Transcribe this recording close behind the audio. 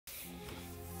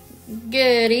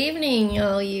Good evening,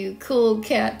 all you cool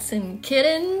cats and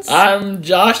kittens. I'm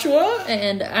Joshua.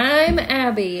 And I'm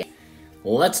Abby.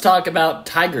 Let's talk about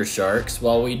tiger sharks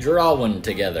while we draw one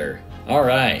together.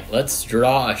 Alright, let's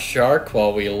draw a shark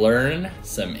while we learn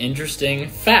some interesting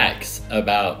facts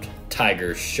about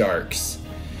tiger sharks.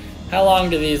 How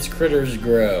long do these critters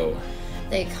grow?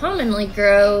 They commonly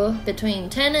grow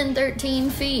between 10 and 13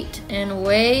 feet and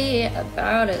weigh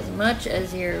about as much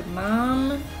as your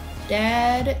mom,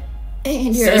 dad,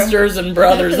 and your sisters and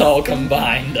brothers all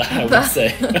combined, I would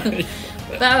say.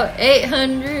 About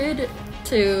 800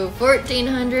 to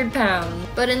 1,400 pounds.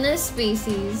 But in this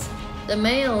species, the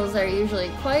males are usually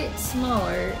quite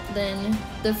smaller than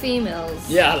the females.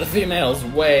 Yeah, the females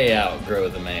way outgrow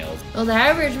the males. Well, the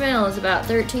average male is about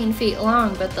 13 feet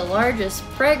long, but the largest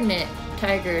pregnant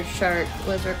tiger shark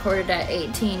was recorded at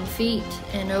 18 feet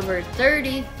and over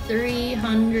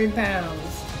 3,300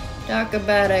 pounds. Talk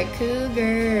about a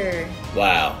cougar.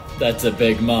 Wow, that's a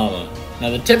big mama. Now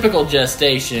the typical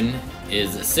gestation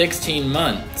is 16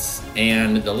 months,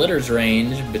 and the litters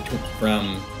range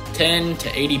from 10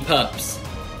 to 80 pups.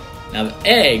 Now the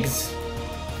eggs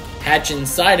hatch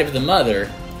inside of the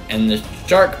mother, and the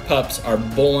shark pups are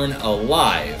born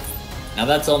alive. Now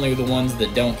that's only the ones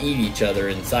that don't eat each other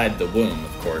inside the womb,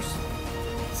 of course.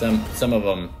 Some of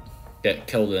them get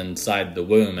killed inside the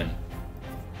womb and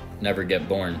never get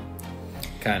born.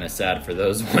 Kind of sad for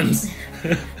those ones.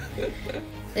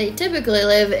 They typically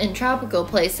live in tropical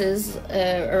places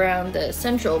around the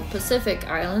central Pacific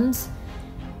islands,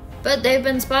 but they've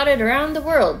been spotted around the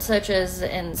world, such as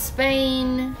in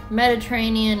Spain,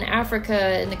 Mediterranean, Africa,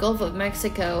 and the Gulf of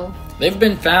Mexico. They've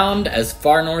been found as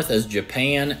far north as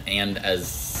Japan and as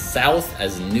south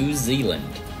as New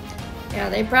Zealand. Yeah,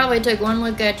 they probably took one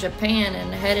look at Japan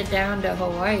and headed down to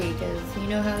Hawaii, because you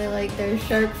know how they like their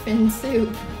shark fin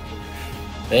soup.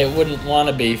 They wouldn't want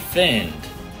to be finned.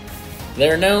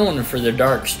 They're known for their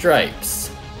dark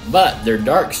stripes, but their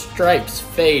dark stripes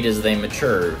fade as they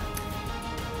mature.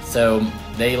 So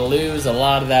they lose a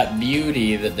lot of that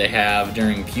beauty that they have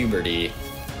during puberty.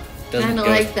 Kind of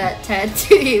like that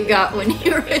tattoo you got when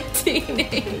you were a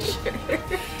teenager.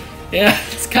 Yeah,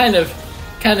 it's kind of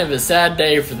a sad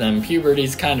day for them.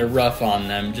 Puberty's kind of rough on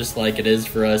them, just like it is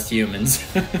for us humans.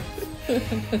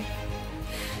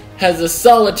 As a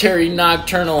solitary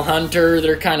nocturnal hunter,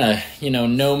 they're kind of,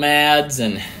 nomads,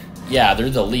 and yeah,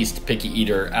 they're the least picky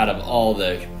eater out of all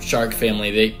the shark family.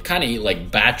 They kind of eat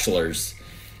like bachelors.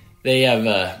 They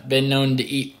have been known to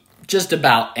eat just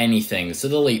about anything. So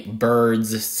they'll eat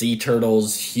birds, sea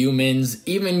turtles, humans,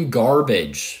 even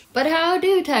garbage. But how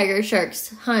do tiger sharks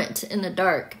hunt in the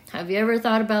dark? Have you ever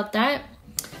thought about that?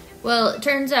 Well, it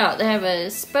turns out they have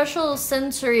a special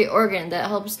sensory organ that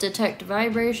helps detect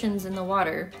vibrations in the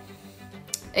water.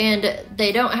 And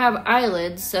they don't have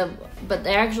eyelids, but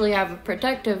they actually have a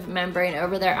protective membrane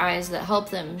over their eyes that help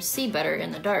them see better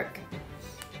in the dark.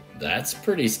 That's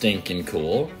pretty stinking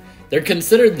cool. They're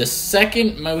considered the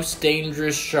second most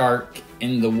dangerous shark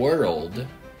in the world,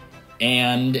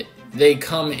 and they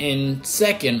come in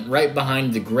second right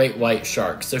behind the great white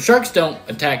shark. So sharks don't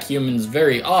attack humans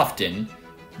very often,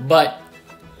 but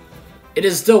it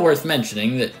is still worth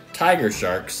mentioning that tiger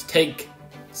sharks take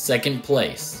second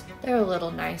place. They're a little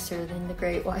nicer than the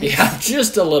great whites. Yeah,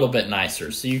 just a little bit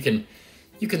nicer, so you can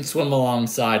swim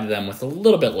alongside them with a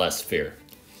little bit less fear.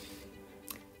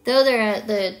 Though they're at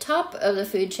the top of the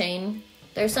food chain,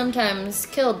 they're sometimes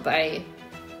killed by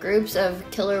groups of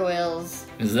killer whales.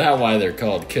 Is that why they're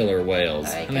called killer whales?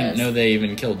 I didn't know they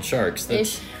even killed sharks.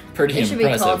 That's pretty impressive. They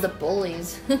should be called the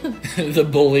bullies. bullies. The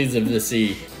bullies of the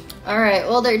sea. Alright,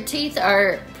 well, their teeth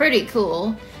are pretty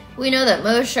cool. We know that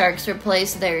most sharks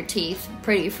replace their teeth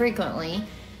pretty frequently,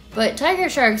 but tiger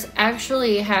sharks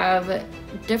actually have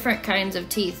different kinds of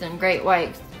teeth than great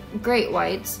whites.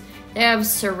 They have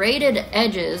serrated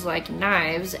edges like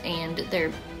knives, and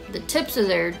the tips of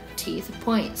their teeth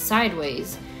point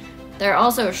sideways. They're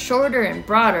also shorter and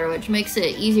broader, which makes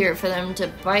it easier for them to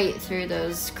bite through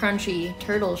those crunchy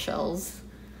turtle shells.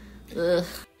 Ugh.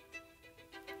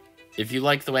 If you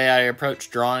like the way I approach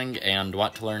drawing and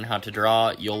want to learn how to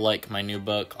draw, you'll like my new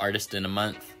book, Artist in a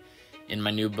Month. In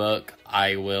my new book,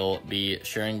 I will be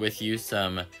sharing with you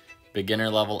some beginner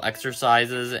level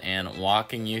exercises and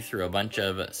walking you through a bunch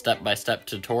of step-by-step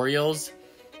tutorials,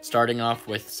 starting off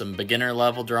with some beginner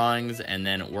level drawings and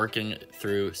then working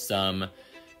through some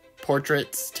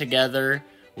portraits together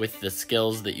with the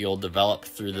skills that you'll develop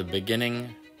through the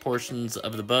beginning portions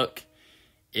of the book.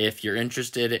 If you're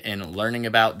interested in learning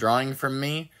about drawing from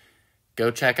me,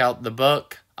 go check out the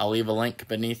book. I'll leave a link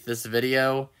beneath this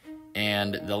video,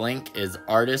 and the link is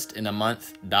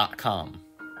artistinamonth.com.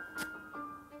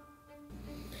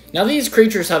 Now these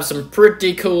creatures have some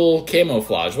pretty cool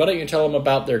camouflage. Why don't you tell them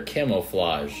about their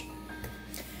camouflage?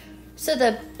 So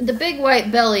the big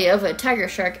white belly of a tiger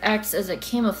shark acts as a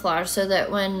camouflage so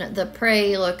that when the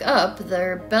prey look up,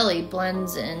 their belly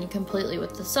blends in completely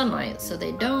with the sunlight so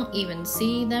they don't even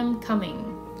see them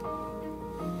coming.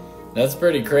 That's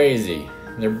pretty crazy.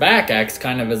 Their back acts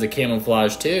kind of as a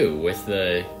camouflage too, with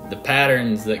the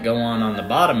patterns that go on the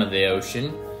bottom of the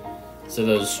ocean. So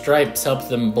those stripes help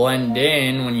them blend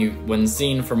in when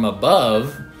seen from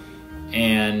above.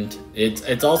 And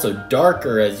it's also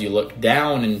darker as you look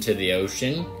down into the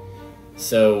ocean.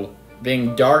 So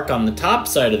being dark on the top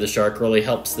side of the shark really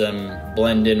helps them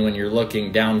blend in when you're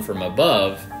looking down from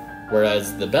above,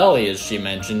 whereas the belly, as she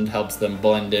mentioned, helps them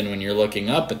blend in when you're looking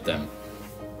up at them.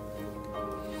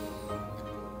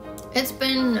 It's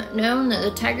been known that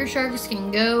the tiger sharks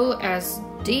can go as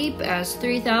deep as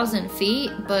 3,000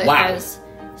 feet, but as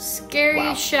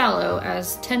scary shallow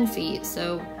as 10 feet,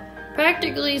 so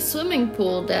practically swimming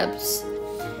pool depths.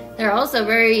 They're also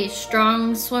very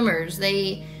strong swimmers.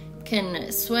 They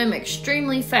can swim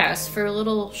extremely fast for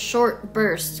little short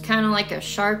bursts, kind of like a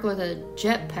shark with a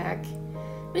jetpack.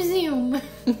 Museum.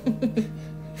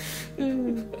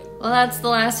 Well, that's the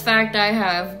last fact I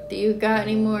have. Do you got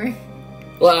any more?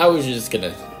 Well, I was just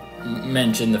gonna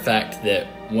mention the fact that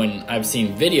when I've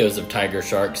seen videos of tiger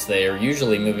sharks, they are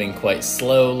usually moving quite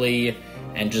slowly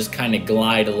and just kind of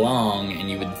glide along,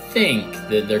 and you would think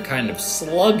that they're kind of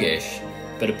sluggish,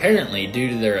 but apparently due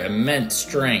to their immense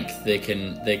strength, they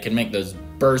can make those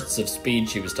bursts of speed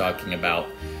she was talking about.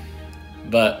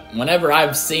 But whenever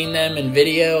I've seen them in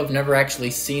video, I've never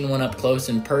actually seen one up close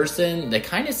in person, they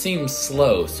kind of seem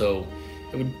slow, so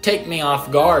it would take me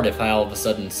off guard if I all of a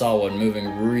sudden saw one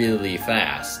moving really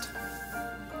fast.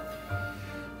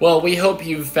 Well, we hope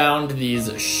you've found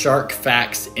these shark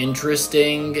facts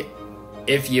interesting.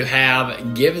 If you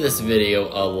have, give this video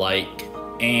a like,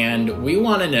 and we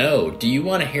want to know, do you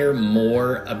want to hear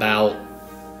more about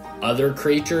other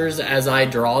creatures as I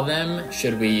draw them?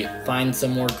 Should we find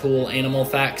some more cool animal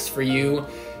facts for you?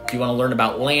 Do you want to learn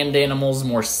about land animals,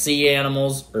 more sea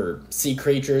animals, or sea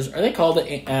creatures? Are they called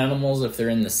animals if they're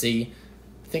in the sea?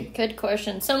 Good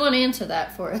question. Someone answer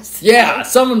that for us. Yeah,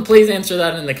 someone please answer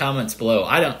that in the comments below.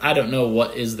 I don't know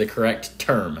what is the correct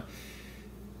term.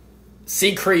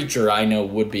 Sea creature, I know,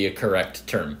 would be a correct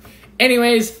term.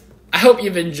 Anyways, I hope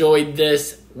you've enjoyed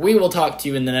this. We will talk to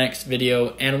you in the next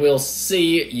video, and we'll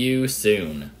see you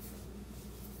soon.